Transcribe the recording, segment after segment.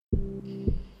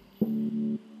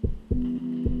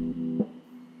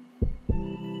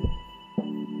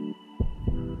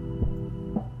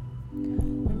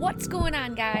What's going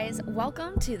on, guys?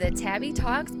 Welcome to the Tabby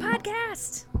Talks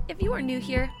podcast. If you are new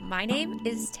here, my name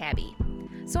is Tabby.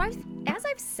 So as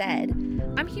I've said,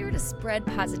 I'm here to spread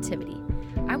positivity.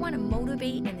 I want to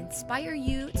motivate and inspire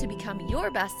you to become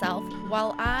your best self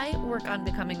while I work on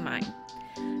becoming mine.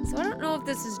 So I don't know if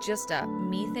this is just a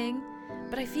me thing,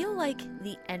 but I feel like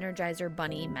the Energizer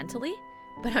Bunny mentally,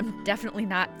 but I'm definitely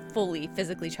not fully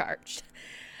physically charged.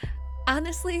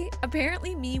 Honestly,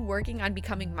 apparently me working on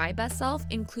becoming my best self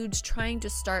includes trying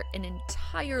to start an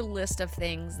entire list of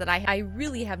things that I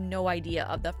really have no idea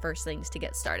of the first things to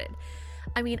get started.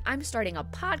 I mean, I'm starting a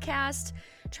podcast,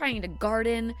 trying to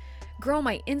garden, grow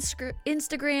my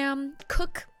Instagram,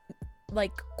 cook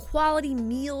like quality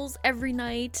meals every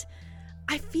night.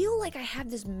 I feel like I have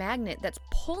this magnet that's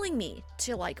pulling me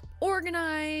to like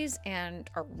organize and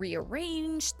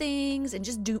rearrange things and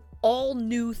just do all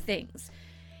new things.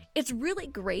 It's really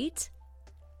great.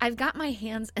 I've got my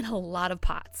hands in a lot of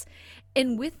pots.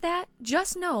 And with that,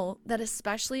 just know that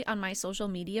especially on my social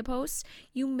media posts,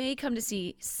 you may come to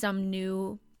see some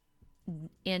new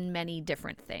in many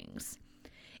different things.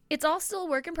 It's all still a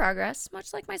work in progress,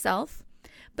 much like myself.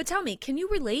 But tell me, can you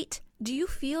relate? Do you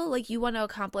feel like you want to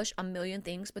accomplish a million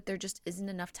things, but there just isn't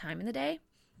enough time in the day?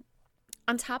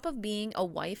 On top of being a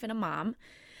wife and a mom,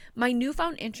 my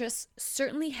newfound interests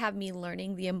certainly have me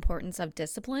learning the importance of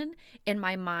discipline in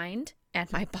my mind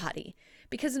and my body.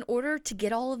 Because in order to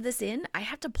get all of this in, I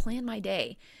have to plan my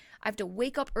day. I have to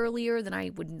wake up earlier than I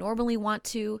would normally want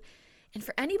to. And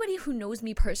for anybody who knows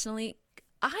me personally,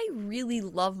 I really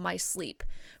love my sleep.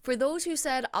 For those who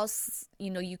said,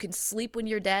 you can sleep when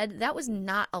you're dead, that was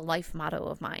not a life motto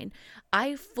of mine.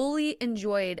 I fully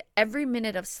enjoyed every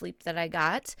minute of sleep that I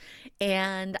got,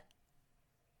 and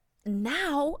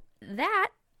now that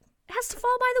has to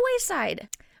fall by the wayside.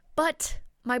 But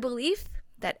my belief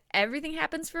that everything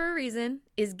happens for a reason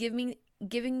is giving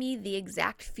me the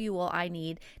exact fuel I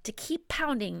need to keep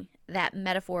pounding that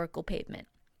metaphorical pavement.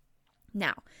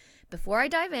 Now, before I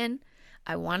dive in,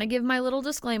 I want to give my little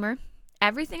disclaimer.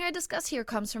 Everything I discuss here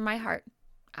comes from my heart.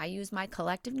 I use my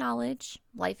collective knowledge,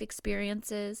 life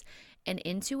experiences, and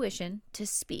intuition to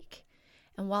speak.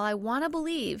 And while I want to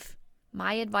believe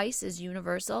my advice is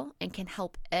universal and can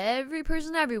help every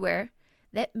person everywhere,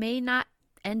 that may not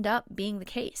end up being the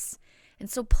case. And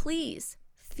so please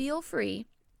feel free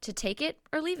to take it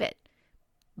or leave it.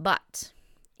 But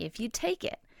if you take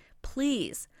it,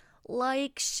 please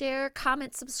like, share,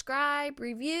 comment, subscribe,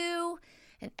 review,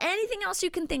 and anything else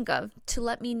you can think of to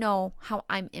let me know how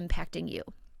I'm impacting you.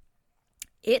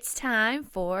 It's time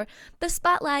for the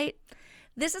spotlight.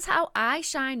 This is how I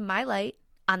shine my light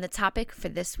on the topic for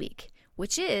this week,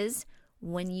 which is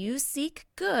when you seek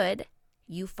good,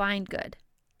 you find good.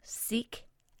 Seek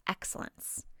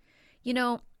excellence. You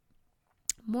know,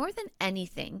 more than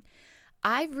anything,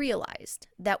 I've realized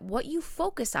that what you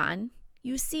focus on,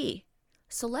 you see.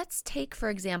 So let's take, for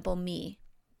example, me.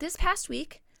 This past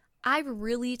week, I've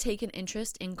really taken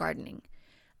interest in gardening.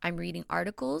 I'm reading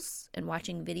articles and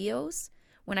watching videos.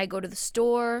 When I go to the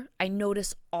store, I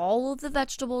notice all of the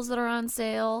vegetables that are on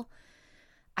sale.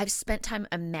 I've spent time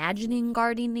imagining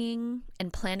gardening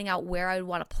and planning out where I would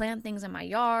want to plant things in my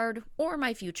yard or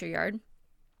my future yard.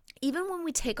 Even when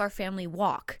we take our family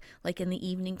walk, like in the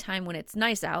evening time when it's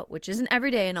nice out, which isn't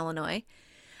every day in Illinois,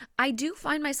 I do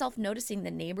find myself noticing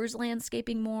the neighbors'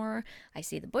 landscaping more. I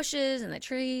see the bushes and the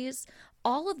trees.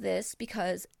 All of this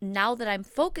because now that I'm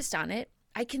focused on it,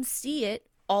 I can see it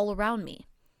all around me.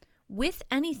 With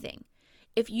anything,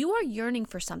 if you are yearning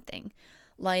for something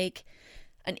like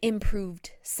an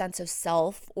improved sense of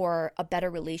self or a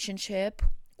better relationship,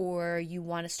 or you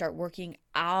want to start working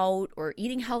out or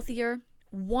eating healthier,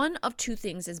 one of two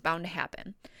things is bound to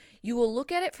happen. You will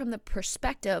look at it from the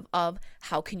perspective of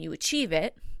how can you achieve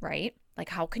it, right? Like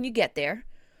how can you get there?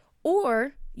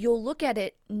 Or you'll look at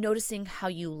it noticing how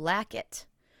you lack it.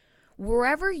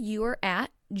 Wherever you are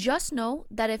at, just know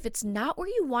that if it's not where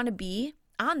you want to be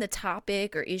on the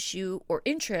topic or issue or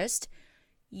interest,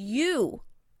 you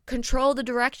control the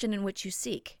direction in which you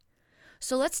seek.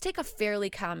 So let's take a fairly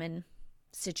common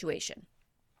situation.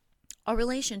 A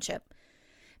relationship.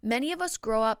 Many of us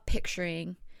grow up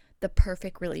picturing the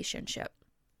perfect relationship.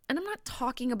 And I'm not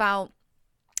talking about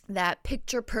that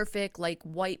picture perfect, like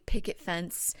white picket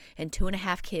fence and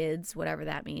 2.5 kids, whatever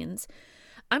that means.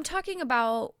 I'm talking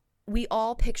about we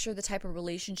all picture the type of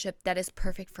relationship that is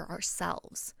perfect for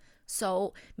ourselves.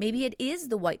 So maybe it is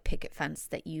the white picket fence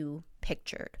that you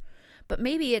pictured. But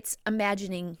maybe it's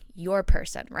imagining your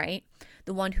person, right?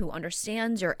 The one who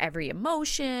understands your every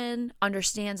emotion,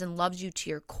 understands and loves you to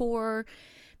your core.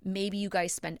 Maybe you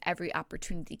guys spend every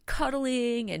opportunity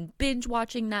cuddling and binge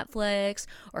watching Netflix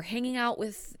or hanging out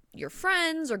with your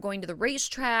friends or going to the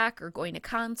racetrack or going to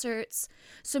concerts.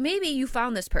 So maybe you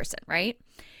found this person, right?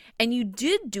 And you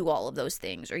did do all of those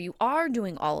things, or you are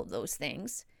doing all of those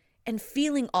things and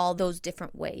feeling all those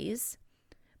different ways.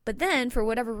 But then for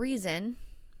whatever reason,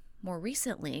 more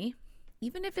recently,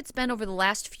 even if it's been over the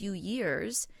last few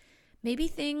years, maybe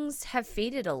things have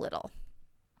faded a little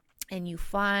and you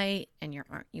fight and you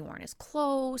aren't as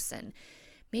close, and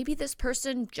maybe this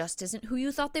person just isn't who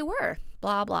you thought they were,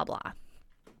 blah, blah, blah.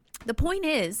 The point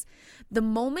is, the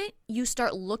moment you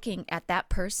start looking at that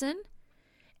person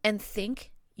and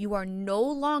think you are no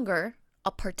longer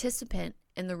a participant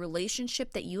in the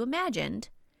relationship that you imagined,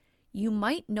 you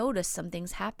might notice some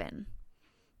things happen.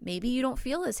 Maybe you don't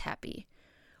feel as happy,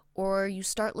 or you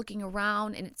start looking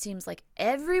around and it seems like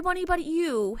everybody but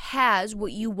you has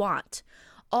what you want.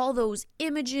 All those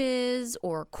images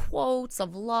or quotes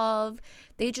of love,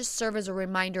 they just serve as a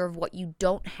reminder of what you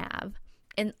don't have.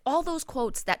 And all those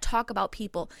quotes that talk about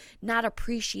people not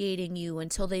appreciating you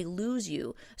until they lose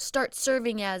you start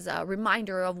serving as a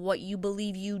reminder of what you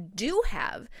believe you do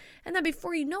have. And then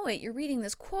before you know it, you're reading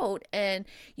this quote and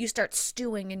you start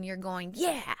stewing and you're going,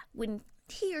 yeah, when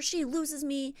he or she loses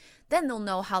me, then they'll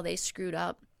know how they screwed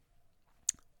up.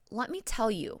 Let me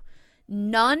tell you,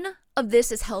 none of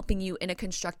this is helping you in a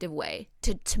constructive way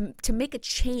to make a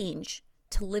change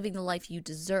to living the life you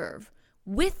deserve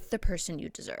with the person you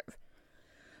deserve.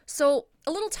 So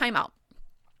a little timeout,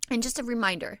 and just a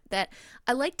reminder that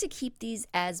I like to keep these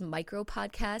as micro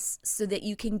podcasts so that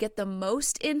you can get the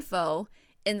most info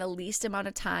in the least amount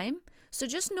of time. So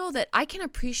just know that I can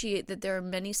appreciate that there are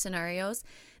many scenarios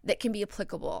that can be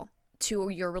applicable to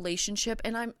your relationship,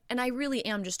 and I really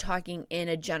am just talking in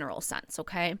a general sense,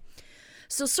 okay?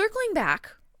 So circling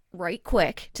back right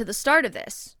quick to the start of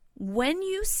this, when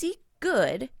you seek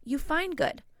good, you find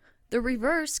good. The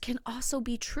reverse can also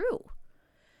be true.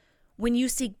 When you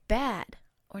seek bad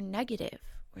or negative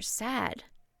or sad,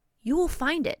 you will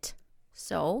find it.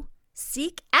 So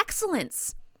seek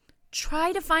excellence.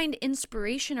 Try to find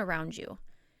inspiration around you.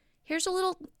 Here's a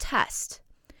little test.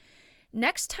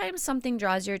 Next time something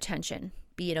draws your attention,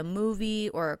 be it a movie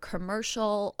or a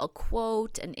commercial, a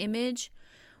quote, an image,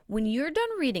 when you're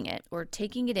done reading it or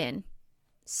taking it in,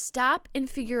 stop and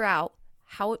figure out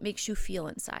how it makes you feel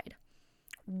inside.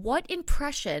 What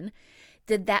impression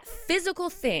did that physical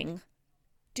thing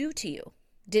do to you?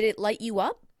 Did it light you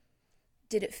up?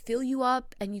 Did it fill you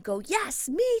up and you go, yes,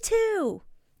 me too,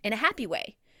 in a happy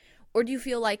way? Or do you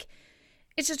feel like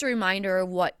it's just a reminder of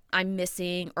what I'm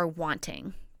missing or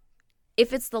wanting?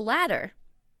 If it's the latter,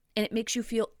 and it makes you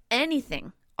feel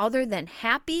anything other than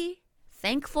happy,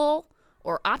 thankful,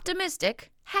 or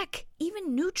optimistic, heck,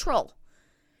 even neutral,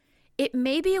 it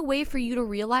may be a way for you to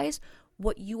realize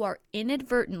what you are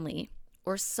inadvertently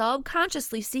or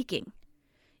subconsciously seeking.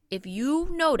 If you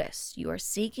notice you are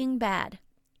seeking bad,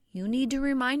 you need to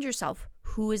remind yourself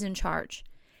who is in charge.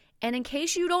 And in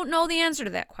case you don't know the answer to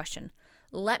that question,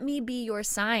 let me be your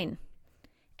sign.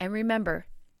 And remember,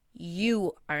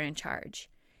 you are in charge.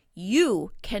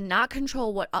 You cannot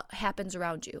control what happens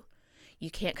around you.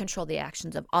 You can't control the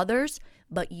actions of others,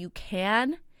 but you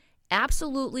can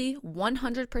absolutely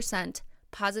 100%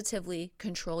 positively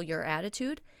control your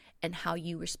attitude and how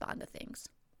you respond to things.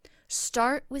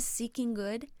 Start with seeking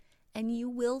good, and you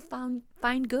will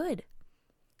find good.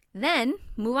 Then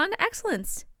move on to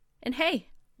excellence. And hey,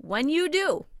 when you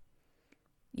do,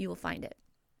 you will find it.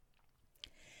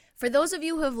 For those of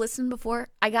you who have listened before,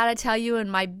 I gotta tell you in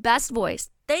my best voice,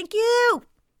 thank you!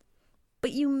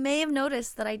 But you may have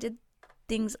noticed that I did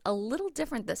things a little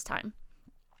different this time.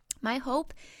 My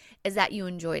hope is that you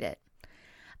enjoyed it.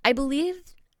 I believe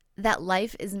that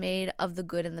life is made of the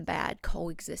good and the bad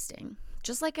coexisting.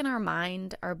 Just like in our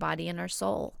mind, our body, and our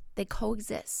soul, they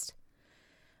coexist.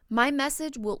 My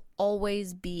message will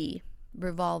always be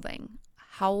revolving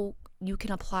how you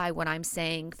can apply what I'm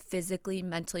saying physically,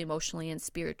 mentally, emotionally, and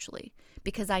spiritually,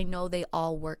 because I know they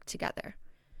all work together.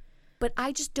 But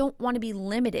I just don't want to be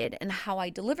limited in how I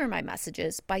deliver my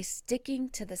messages by sticking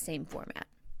to the same format.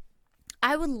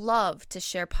 I would love to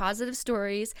share positive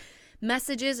stories,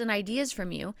 messages, and ideas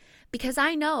from you, because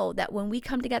I know that when we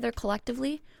come together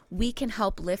collectively, we can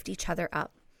help lift each other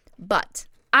up. But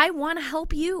I want to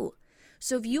help you.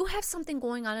 So if you have something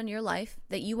going on in your life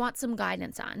that you want some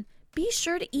guidance on, be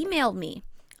sure to email me.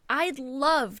 I'd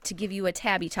love to give you a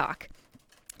Tabby talk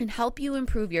and help you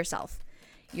improve yourself,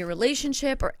 your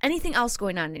relationship, or anything else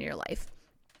going on in your life.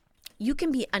 You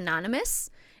can be anonymous,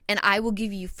 and I will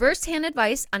give you firsthand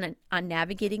advice on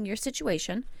navigating your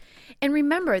situation. And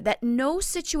remember that no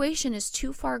situation is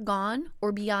too far gone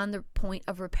or beyond the point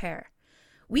of repair.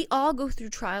 We all go through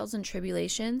trials and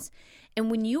tribulations,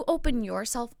 and when you open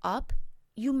yourself up,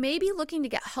 you may be looking to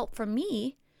get help from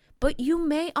me, but you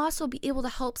may also be able to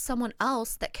help someone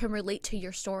else that can relate to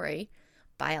your story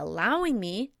by allowing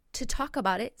me to talk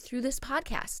about it through this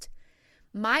podcast.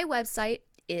 My website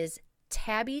is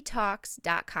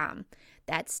tabbytalks.com.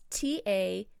 That's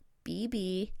TABBIE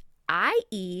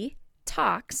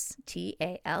Talks,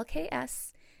 TALKS.com.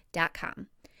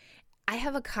 I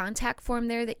have a contact form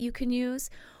there that you can use,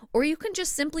 or you can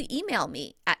just simply email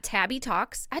me at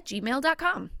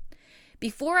tabbytalks@gmail.com.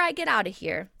 Before I get out of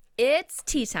here, it's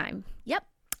tea time. Yep,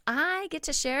 I get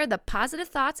to share the positive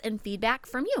thoughts and feedback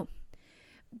from you.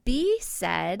 B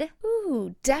said,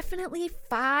 ooh, definitely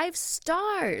 5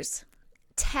 stars.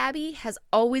 Tabby has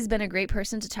always been a great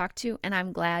person to talk to, and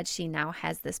I'm glad she now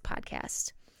has this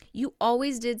podcast. You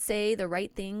always did say the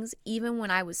right things, even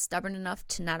when I was stubborn enough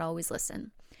to not always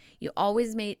listen. You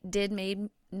always make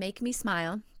me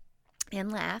smile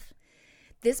and laugh.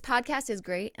 This podcast is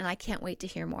great, and I can't wait to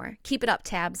hear more. Keep it up,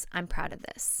 Tabs. I'm proud of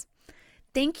this.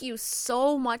 Thank you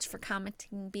so much for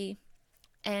commenting, B.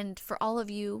 And for all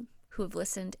of you who have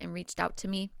listened and reached out to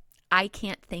me, I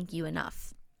can't thank you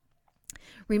enough.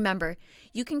 Remember,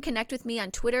 you can connect with me on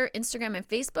Twitter, Instagram, and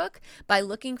Facebook by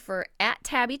looking for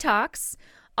 @TabbyTalks.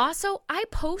 Also, I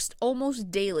post almost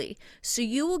daily, so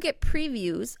you will get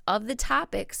previews of the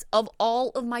topics of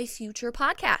all of my future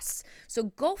podcasts. So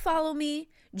go follow me,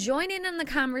 join in on the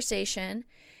conversation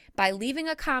by leaving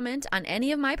a comment on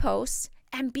any of my posts,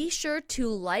 and be sure to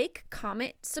like,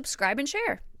 comment, subscribe, and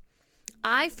share.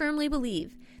 I firmly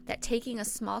believe that taking a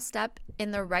small step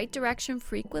in the right direction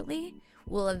frequently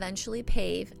will eventually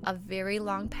pave a very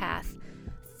long path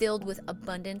filled with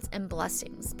abundance and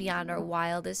blessings beyond our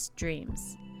wildest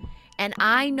dreams. And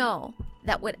I know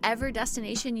that whatever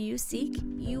destination you seek,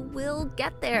 you will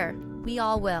get there. We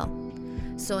all will.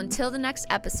 So until the next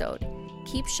episode,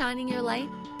 keep shining your light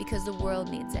because the world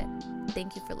needs it.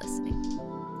 Thank you for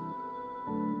listening.